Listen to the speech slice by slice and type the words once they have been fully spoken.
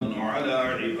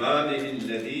عباده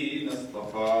الذين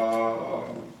اصطفى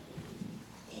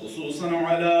خصوصا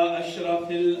على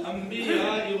أشرف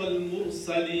الأنبياء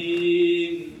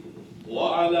والمرسلين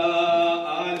وعلى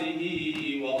آله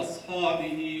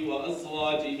وأصحابه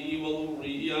وأزواجه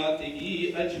وذرياته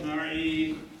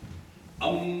أجمعين.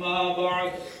 أما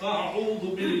بعد،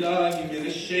 فأعوذ بالله من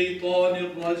الشيطان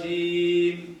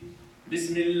الرجيم.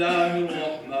 بسم الله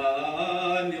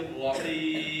الرحمن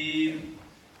الرحيم.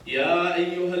 يا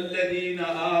أيها الذين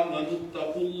آمنوا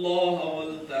اتقوا الله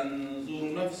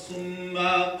ولتنظر نفس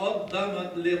ما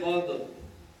قدمت لغد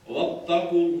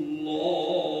واتقوا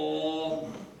الله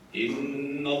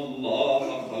إن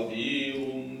الله خبير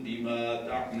بما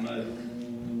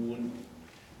تعملون.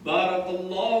 بارك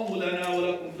الله لنا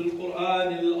ولكم في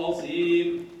القرآن العظيم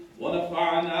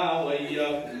ونفعنا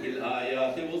وإياكم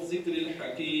بالآيات والذكر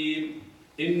الحكيم.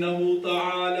 إنه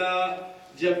تعالى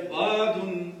جواد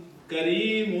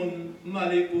كريم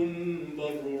ملك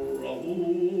بر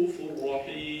رؤوف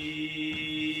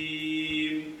رحيم.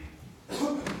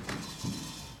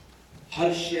 हर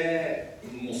शय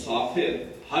मुसाफिर,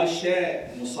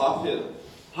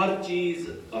 हर चीज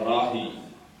राही,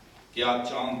 क्या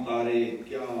चांद तारे,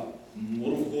 क्या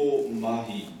मुर्गो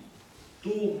माही,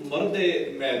 तू मर्दे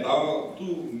मैदान, तू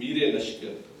मीरे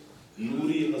लश्कर,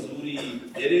 नूरी हजूरी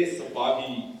तेरे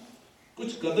सपाही, कुछ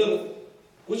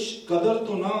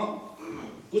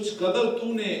कदर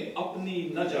तूने अपनी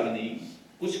न जानी,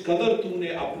 कुछ कदर तूने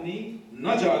अपनी न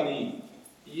जानी,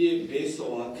 ये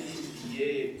बेसवादी ये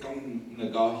कम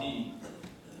नगाही,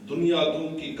 दुनिया दूं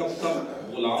की कब तक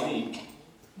गुलामी,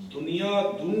 दुनिया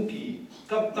दूं की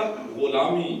कब तक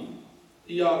गुलामी,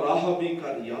 या राहबी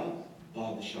कर या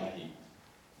बादशाही.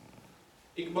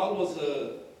 Iqbal was a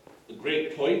great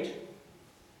poet,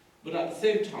 but at the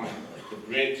same time a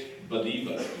great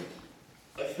believer,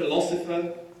 a philosopher,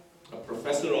 a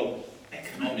professor of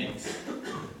economics,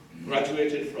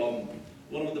 graduated from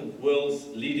one of the world's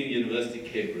leading university,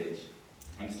 Cambridge,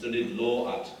 and studied law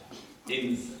at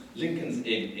Lincoln's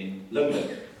Inn in London.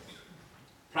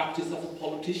 Practiced as a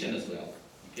politician as well.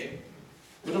 Okay?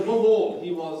 But above all,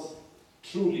 he was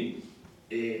truly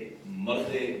a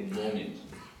marde moment,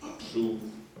 true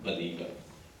believer.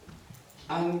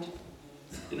 And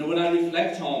when I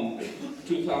reflect on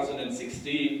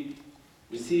 2016,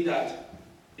 we see that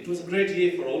it was a great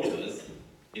year for all of us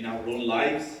in our own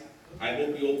lives. I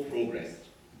hope we all progressed.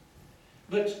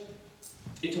 But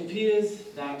it appears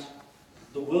that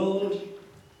the world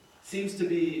seems to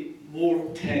be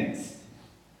more tense.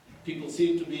 People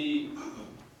seem to be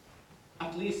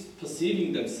at least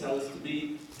perceiving themselves to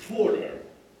be poorer,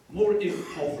 more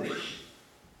impoverished.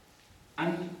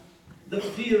 And the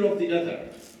fear of the other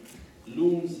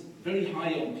looms very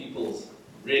high on people's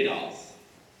radars.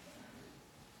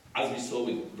 As we saw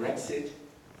with Brexit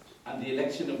and the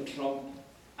election of Trump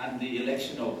and the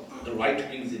election of the right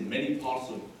wings in many parts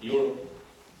of Europe,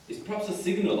 is perhaps a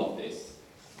signal of this.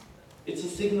 It's a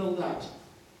signal that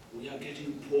we are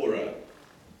getting poorer,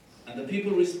 and the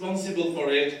people responsible for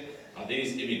it are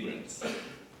these immigrants,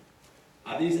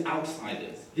 are these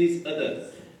outsiders, these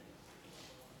others.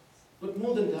 But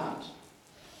more than that,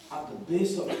 at the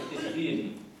base of it is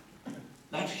really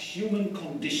that human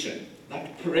condition,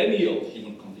 that perennial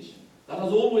human condition, that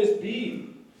has always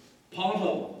been part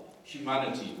of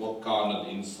humanity. وَكَانَ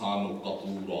الْإِنسَانُ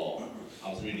قَطُورًا. I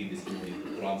was reading this morning, the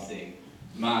Quran saying,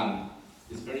 man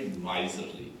is very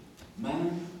miserly.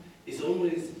 Man is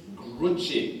always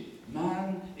grudging.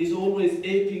 Man is always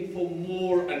aping for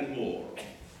more and more.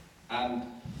 And,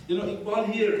 Iqbal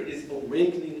here is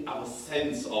awakening our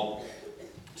sense of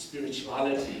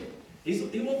spirituality.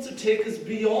 He wants to take us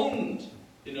beyond,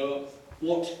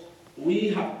 what we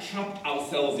have trapped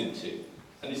ourselves into.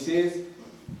 And he says,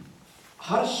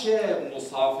 Har shay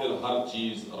musafir, har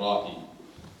cheez rahi.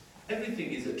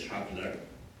 Everything is a traveler.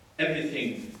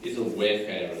 Everything is a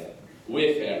wayfarer.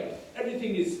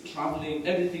 Everything is traveling.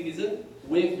 Everything is a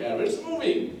wayfarer. It's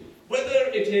moving.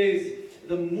 Whether it is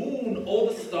the moon or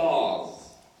the stars,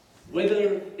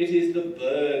 whether it is the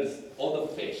birds or the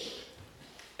fish,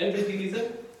 everything is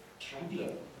a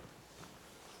traveler.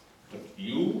 But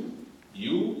you,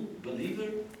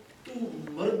 believer, tu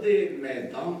marde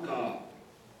maidan,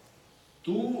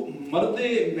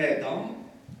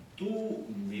 tu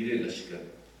mere lashkar.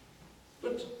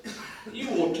 But you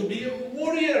ought to be a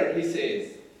warrior, he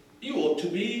says. You ought to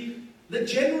be the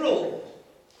general.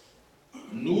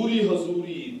 Nuri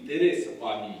hazuri tere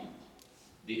sapahi.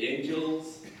 The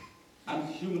angels and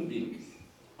human beings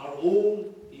are all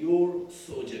your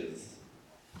soldiers.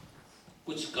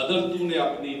 Kuch qadar tune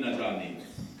apni na jani.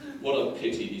 What a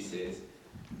pity, he says.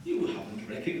 You haven't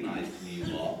recognized who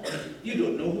you are. You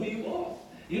don't know who you are.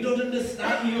 You don't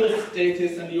understand your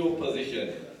status and your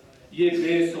position. Ye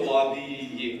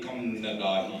besawadi, ye kam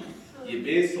nagahi. Ye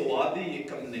besawadi, ye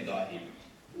kam nagahi.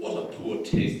 What a poor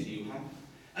taste you have.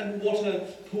 And what a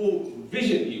poor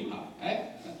vision you have.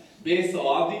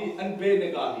 Besawadi and be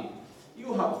nagahi.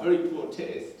 You have very poor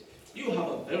taste. You have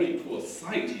a very poor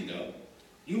sight, you know.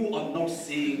 You are not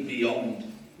seeing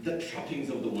beyond the trappings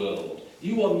of the world.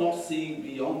 You are not seeing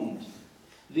beyond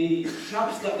the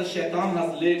traps that the shaitan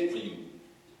has laid for you.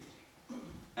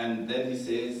 And then he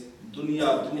says,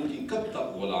 Dunya dunki kab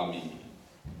tak gulami.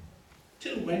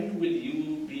 Till when will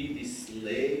you be the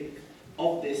slave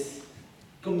of this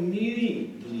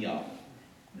kamini dunya?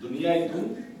 Dunya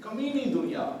idun, kamini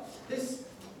dunya. This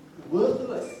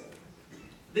worthless,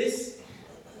 this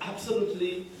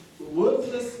absolutely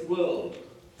worthless world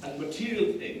and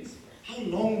material things. How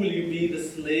long will you be the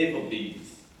slave of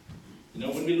these? You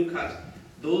know, when we look at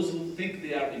those who think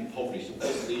they are impoverished, of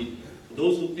course,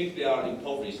 those who think they are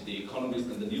impoverished, the economists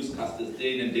and the newscasters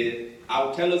day in and day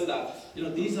out tell us that, you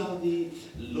know, these are the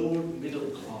lower middle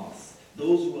class,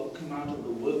 those who have come out of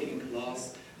the working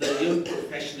class, the young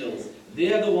professionals.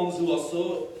 They are the ones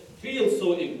who feel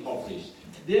so impoverished.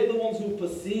 They are the ones who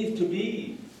perceive to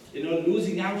be, you know,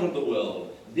 losing out on the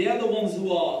world. They are the ones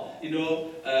who are, you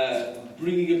know,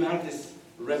 bringing about this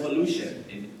revolution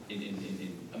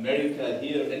in America,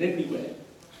 here, and everywhere.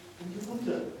 And you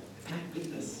wonder, thank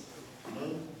goodness, you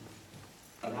know,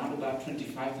 around about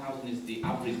 25,000 is the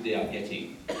average they are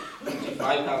getting.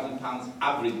 £25,000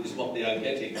 average is what they are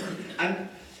getting.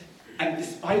 And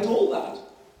despite all that,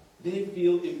 they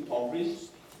feel impoverished,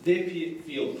 they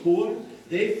feel poor,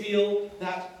 they feel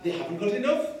that they haven't got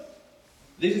enough.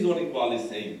 This is what Iqbal is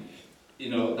saying. You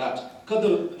know, that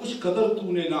kuch qadar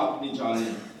tune na apni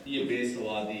jani, ye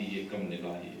besawadi, ye kam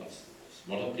nigahi.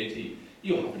 What a pity.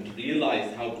 You haven't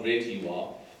realized how great you are.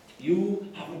 You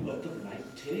haven't got the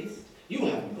right taste. You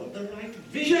haven't got the right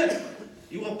vision.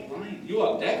 You are blind. You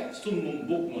are deaf. Summun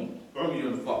bukmun.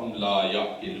 Umyun fahum la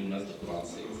ya'ilun, as the Quran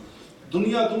says.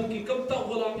 Dunya dunki kab tak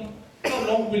gulami. How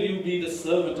long will you be the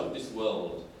servant of this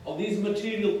world? Of these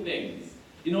material things?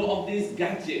 You know, of these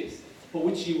gadgets for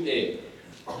which you aim?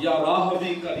 Ya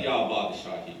rahabi kar ya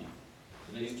badishahi.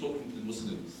 You know, he's talking to the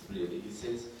Muslims, really. He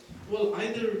says, well,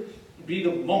 either be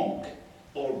the monk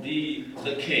or be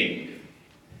the king.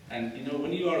 And you know,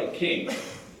 when you are a king,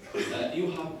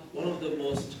 you have one of the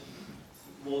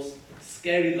most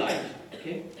scary life,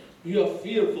 okay? You are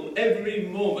fearful every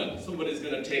moment. Somebody's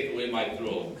going to take away my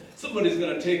throne. Somebody's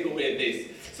going to take away this.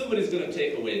 Somebody's going to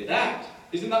take away that.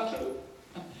 Isn't that true?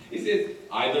 He says,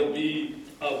 either be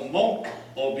a monk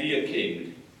or be a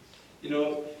king. You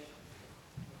know,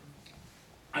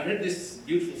 I read this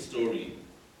beautiful story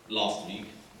last week.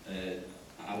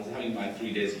 I was having my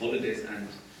 3 days holidays, and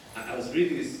I was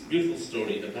reading this beautiful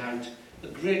story about a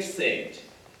great saint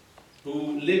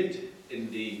who lived in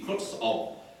the crux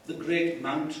of the great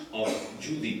Mount of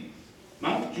Judi.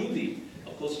 Mount Judi,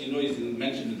 of course, you know, is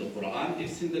mentioned in the Quran.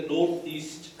 It's in the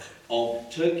northeast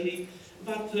of Turkey,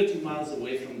 about 30 miles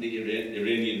away from the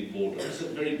Iranian border. It's a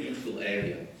very beautiful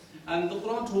area. And the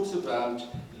Quran talks about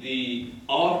the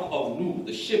Ark of Nuh,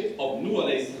 the ship of Nuh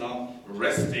alayhi salam,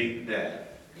 resting there.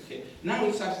 Okay. Now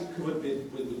it's actually covered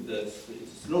with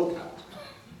it's snow-capped.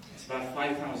 It's about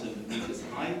 5,000 meters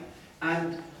high,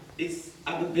 and it's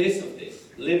at the base of this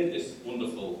lived this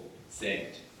wonderful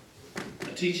saint, a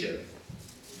teacher.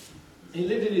 He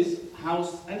lived in his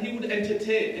house, and he would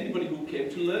entertain anybody who came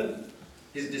to learn.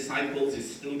 His disciples,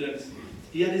 his students.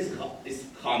 He had his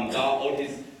khanda or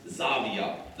his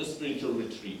zawiya, the spiritual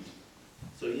retreat.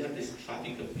 So he had this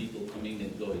traffic of people coming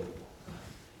and going.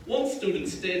 One student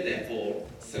stayed there for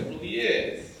several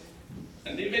years,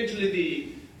 and eventually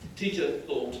the teacher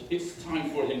thought it's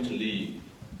time for him to leave.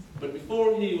 But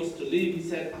before he was to leave, he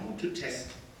said, I want to test,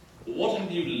 what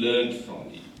have you learned from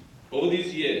me over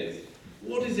these years?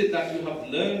 What is it that you have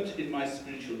learned in my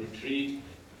spiritual retreat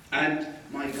and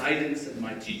my guidance and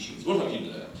my teachings? What have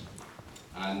you learned?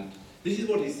 And this is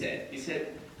what he said. He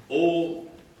said, oh,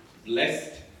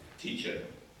 blessed teacher.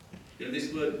 You know,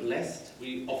 this word blessed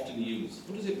we often use.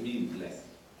 What does it mean, blessed?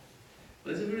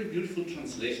 Well, there's a very beautiful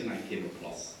translation I came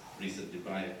across recently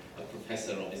by a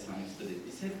professor of Islamic studies.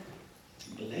 He said,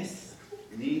 blessed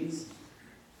means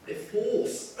a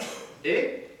force.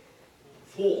 A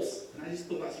force. And I just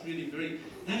thought that's really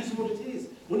that is what it is.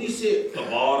 When you say,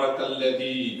 Tabarak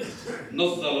alladhi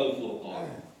nazzal al-Furqan,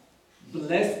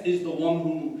 blessed is the one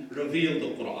who revealed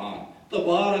the Quran.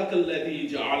 Tabarak alladhi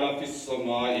ja'ala fis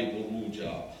samai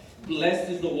buruja. Blessed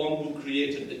is the one who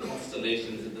created the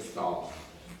constellations and the stars.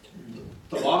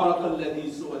 Tabarak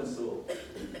alladhi so and so.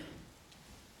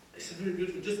 It's very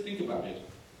beautiful. Just think about it.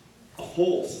 a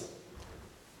force.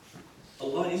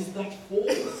 Allah is that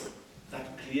force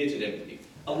that created everything.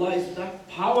 Allah is that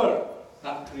power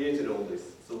that created all this.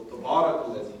 So,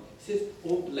 Tabarakallah, he says,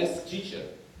 oh blessed teacher,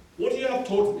 what you have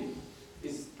taught me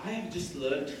is I have just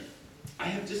learned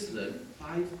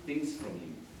 5 things from you.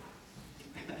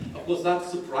 Of course, that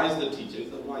surprised the teacher. He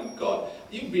said, oh my God,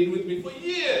 you've been with me for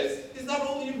years. Is that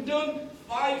all you've done?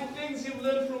 5 things you've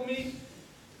learned from me?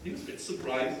 He was a bit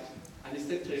surprised. And he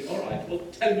said to him, all right, well,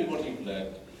 tell me what you've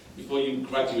learned before you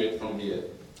graduate from here.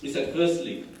 He said,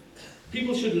 firstly,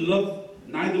 people should love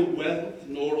neither wealth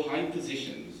nor high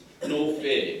positions nor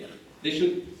fame. They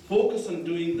should focus on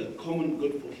doing the common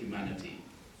good for humanity.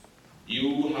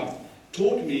 You have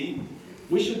taught me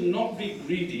we should not be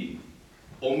greedy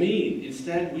or mean.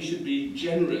 Instead, we should be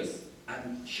generous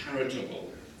and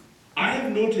charitable. I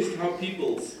have noticed how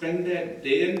people spend their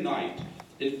day and night,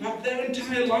 in fact their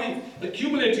entire life,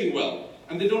 accumulating wealth,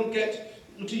 and they don't get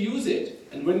to use it.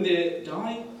 And when they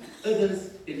die,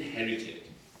 others inherit it.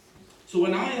 So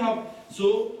what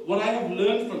I have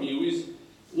learned from you is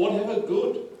whatever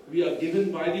good we are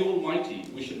given by the Almighty,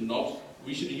 we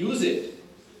should use it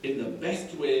in the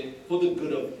best way for the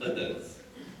good of others.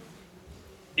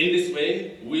 In this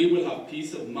way, we will have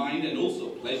peace of mind and also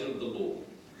pleasure of the Lord.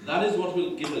 That is what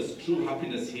will give us true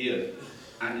happiness here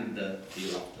and in the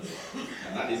hereafter.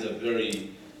 And that is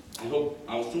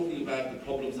I was talking about the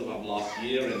problems of our last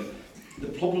year and the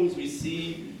problems we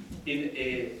see in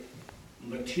a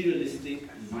materialistic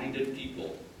minded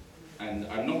people. And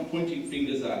I'm not pointing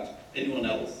fingers at anyone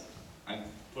else. I'm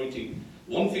pointing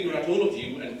one finger at all of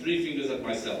you and 3 fingers at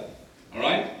myself. All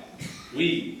right?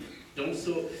 We don't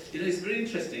it's very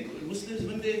interesting. Muslims,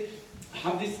 when they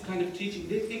have this kind of teaching,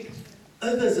 they think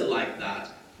others are like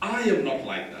that. I am not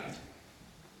like that.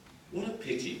 What a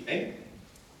pity, eh?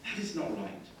 That is not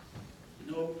right.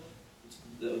 You know,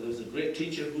 there was a great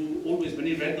teacher who always, when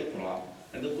he read the Quran,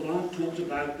 and the Quran talked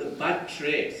about the bad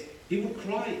traits, he would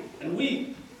cry and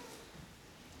weep.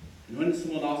 And when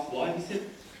someone asked why, he said,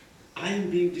 I am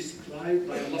being described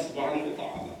by Allah subhanahu wa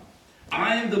ta'ala.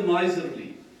 I am the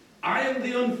miserly. I am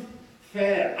the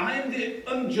unfair. I am the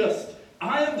unjust.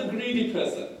 I am the greedy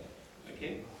person.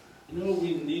 Okay? You know,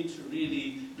 we need to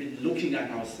really be looking at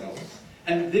ourselves.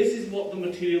 And this is what the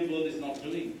material world is not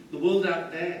doing. The world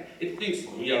out there, it thinks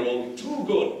we are all too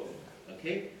good.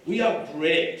 Okay? We are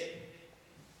great.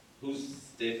 Whose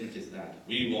statement is that?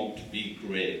 We want to be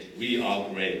great. We are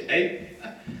great. Eh?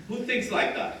 Who thinks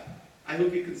like that? I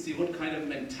hope you can see what kind of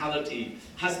mentality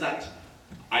has that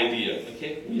idea.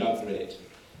 Okay? We are great.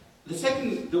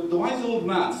 The wise old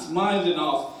man smiled and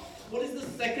asked, what is the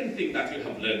second thing that you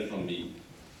have learned from me?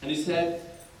 And he said,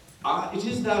 it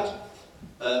is that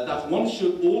one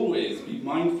should always be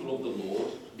mindful of the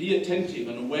Lord, be attentive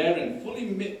and aware and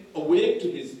fully awake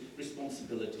to his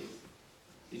responsibilities.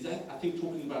 Is that, I think,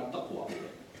 talking about taqwa here.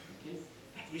 Okay?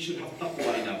 That we should have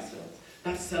taqwa in ourselves.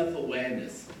 That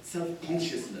self-awareness,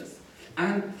 self-consciousness,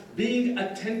 and being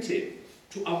attentive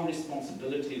to our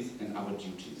responsibilities and our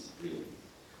duties, really.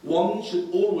 One should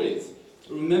always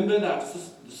remember that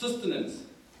sustenance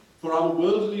for our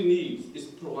worldly needs is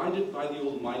provided by the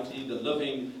Almighty, the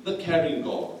loving, the caring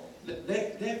God.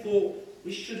 Therefore,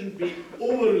 we shouldn't be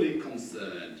overly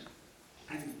concerned.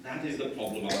 And that is the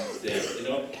problem, I must say. You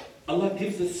know, Allah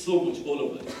gives us so much,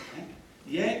 all of us. Eh?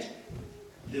 Yet,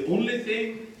 the only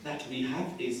thing that we have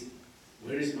is,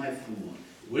 where is my food?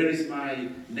 Where is my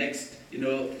next,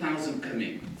 1,000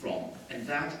 coming from? And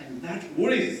that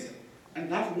worries. And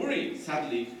that worry,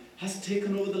 sadly, has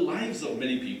taken over the lives of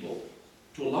many people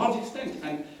to a large extent.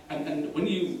 And when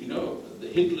the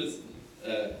Hitler's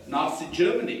Nazi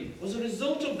Germany was a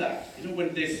result of that.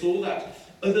 When they saw that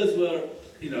others were,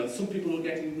 some people were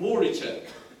getting more richer.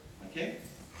 Okay?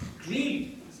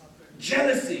 Greed,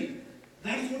 jealousy,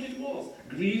 that is what it was.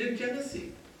 Greed and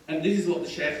jealousy. And this is what the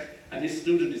Sheikh and his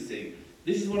student is saying.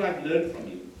 This is what I've learned from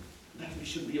you, that we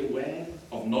should be aware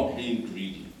of not being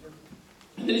greedy.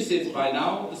 And then he says, by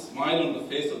now, the smile on the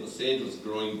face of the sage was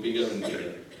growing bigger and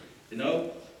bigger.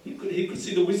 He could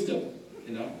see the wisdom.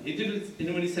 He didn't,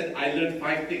 when he said, I learned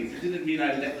 5 things, he didn't mean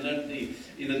I learned the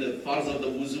farz of the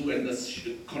wuzu and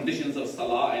the conditions of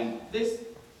salah and this,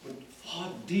 but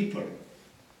far deeper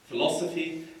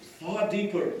philosophy, far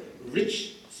deeper,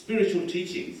 rich spiritual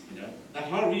teachings, that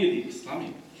are really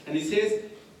Islamic. And he says,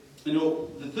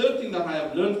 the third thing that I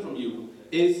have learned from you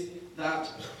is that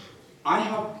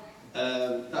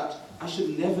that I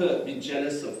should never be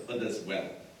jealous of others'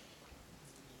 wealth.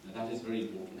 Now that is very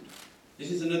important.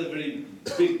 This is another very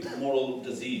big moral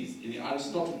disease.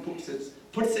 Aristotle puts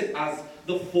it as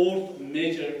the 4th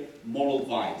major moral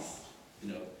vice.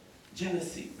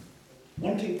 Jealousy.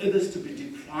 wanting others to be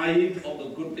deprived of the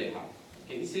good they have.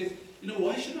 Okay, he says,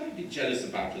 why should I be jealous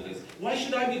about others? Why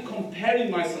should I be comparing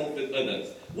myself with others?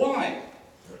 Why?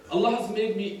 Allah has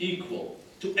made me equal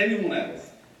to anyone else.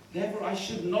 Therefore, I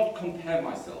should not compare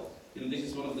myself. This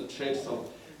is one of the traits of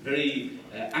very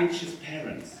anxious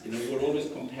parents, who are always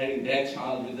comparing their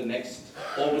child with the next,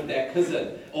 or with their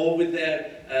cousin, or with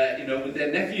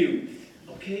their nephew.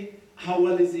 Okay, how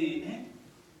well is he?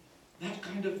 That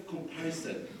kind of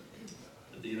comparison.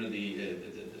 The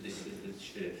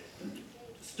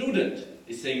student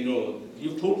is saying, no,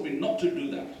 you taught me not to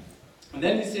do that. And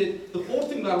then he said, the fourth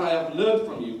thing that I have learned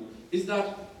from you is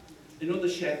that, the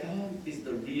shaitan is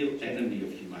the real enemy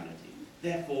of humanity.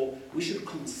 Therefore, we should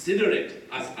consider it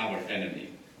as our enemy.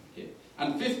 Okay?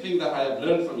 And fifth thing that I have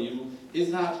learned from you is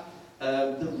that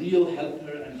the real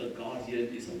helper and the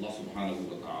guardian is Allah subhanahu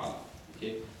wa ta'ala.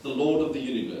 Okay? The Lord of the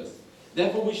universe.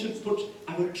 Therefore, we should put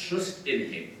our trust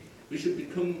in Him. We should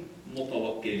become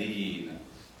mutawakkilin.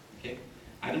 Okay?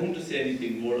 I don't want to say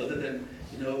anything more other than,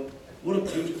 what a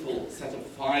beautiful set of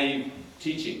 5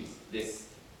 teachings this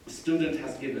student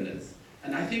has given us.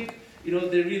 And I think, they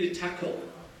really tackle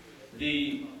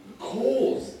the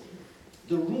cause,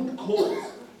 the root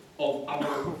cause of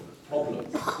our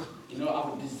problems.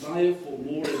 Our desire for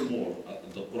more and more.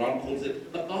 The Quran calls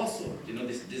it taqasur,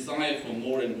 this desire for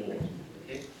more and more.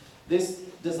 Okay? This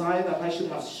desire that I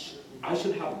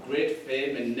should have great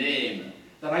fame and name,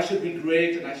 that I should be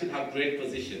great and I should have great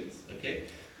positions, okay?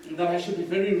 And that I should be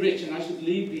very rich and I should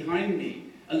leave behind me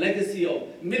a legacy of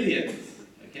millions,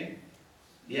 okay?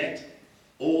 Yet,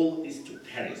 all is to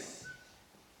perish.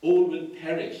 All will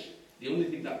perish. The only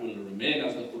thing that will remain,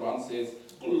 as the Quran says,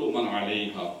 كُلُّ مَنْ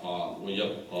عَلَيْهَا فَانٍ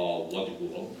وَيَبْقَى وَجْهُ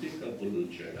رَبِّكَ ذُو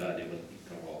الْجَلَالِ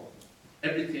وَالْإِكْرَامِ.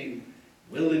 Everything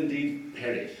will indeed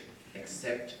perish,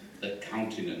 except the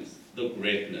countenance, the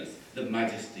greatness, the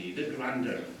majesty, the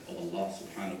grandeur of Allah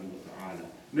subhanahu wa ta'ala.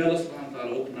 May Allah subhanahu wa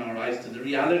ta'ala open our eyes to the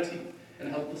reality and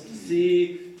help us to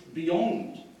see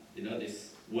beyond,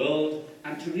 this world,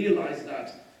 and to realize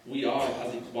that we are,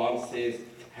 as Iqbal says,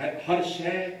 har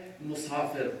shay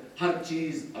musafir, har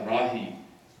cheez rahi.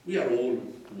 We are all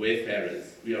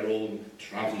wayfarers, we are all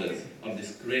travelers on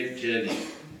this great journey.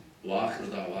 Wa akhir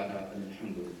da'wana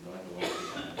alhamdulillah.